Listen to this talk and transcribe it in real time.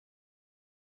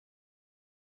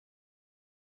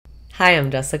Hi,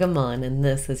 I'm Jessica Mullen, and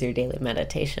this is your daily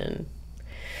meditation.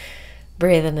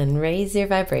 Breathe in and raise your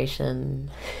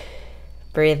vibration.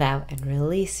 Breathe out and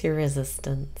release your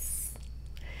resistance.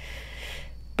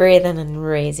 Breathe in and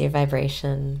raise your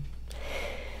vibration.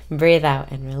 Breathe out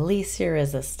and release your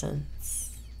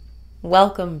resistance.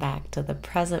 Welcome back to the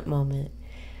present moment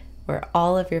where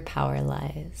all of your power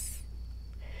lies.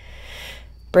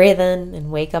 Breathe in and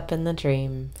wake up in the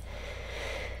dream.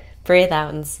 Breathe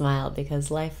out and smile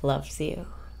because life loves you.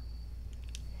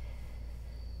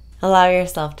 Allow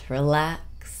yourself to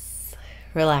relax.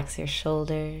 Relax your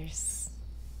shoulders.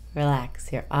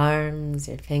 Relax your arms,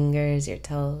 your fingers, your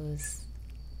toes.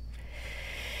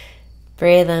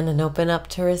 Breathe in and open up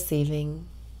to receiving.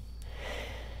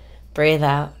 Breathe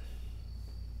out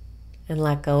and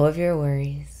let go of your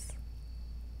worries.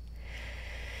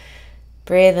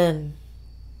 Breathe in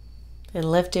and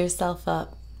lift yourself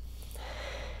up.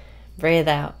 Breathe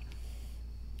out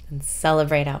and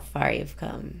celebrate how far you've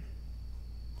come.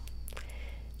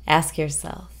 Ask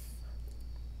yourself,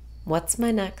 what's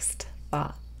my next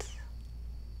thought?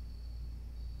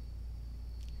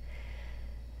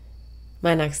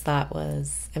 My next thought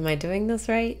was, am I doing this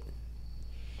right?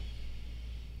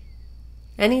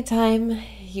 Anytime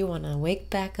you want to wake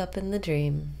back up in the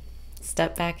dream,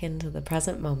 step back into the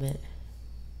present moment,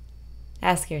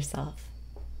 ask yourself,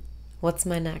 what's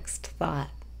my next thought?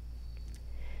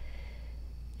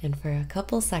 And for a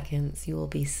couple seconds, you will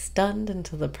be stunned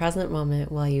into the present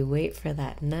moment while you wait for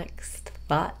that next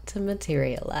thought to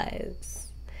materialize.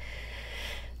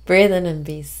 Breathe in and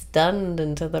be stunned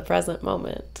into the present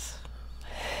moment.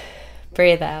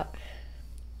 Breathe out.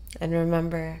 And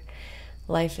remember,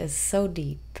 life is so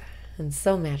deep and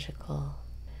so magical.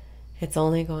 It's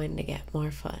only going to get more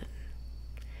fun.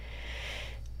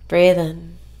 Breathe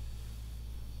in.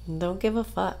 And don't give a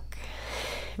fuck.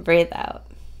 Breathe out.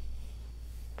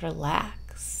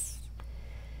 Relax.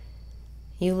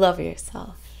 You love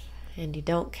yourself and you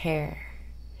don't care.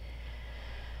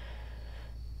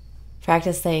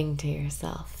 Practice saying to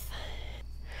yourself,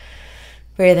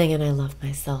 breathing in, I love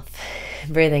myself.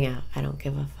 Breathing out, I don't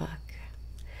give a fuck.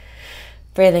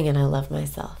 Breathing in, I love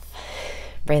myself.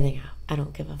 Breathing out, I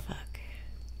don't give a fuck.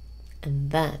 And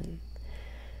then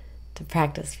to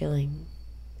practice feeling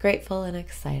grateful and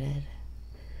excited,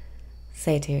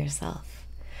 say to yourself,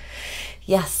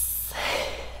 yes,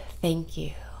 thank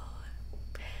you.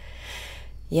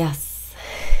 Yes,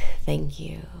 thank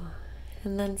you.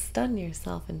 And then stun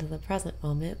yourself into the present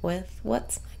moment with,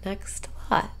 what's my next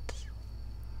thought?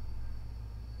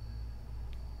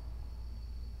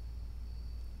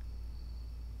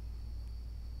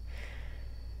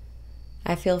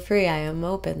 I feel free, I am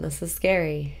open, this is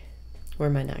scary, were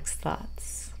my next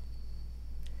thoughts.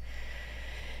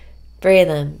 Breathe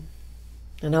in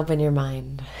and open your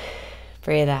mind.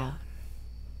 Breathe out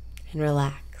and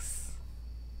relax.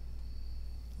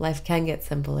 Life can get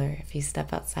simpler if you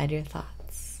step outside your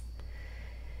thoughts.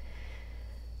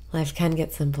 Life can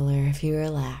get simpler if you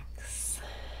relax.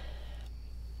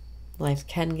 Life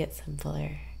can get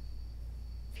simpler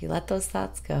if you let those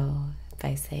thoughts go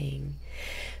by saying,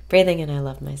 breathing in, I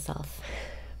love myself.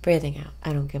 Breathing out,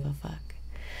 I don't give a fuck.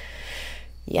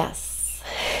 Yes,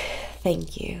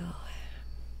 thank you.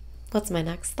 What's my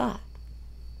next thought?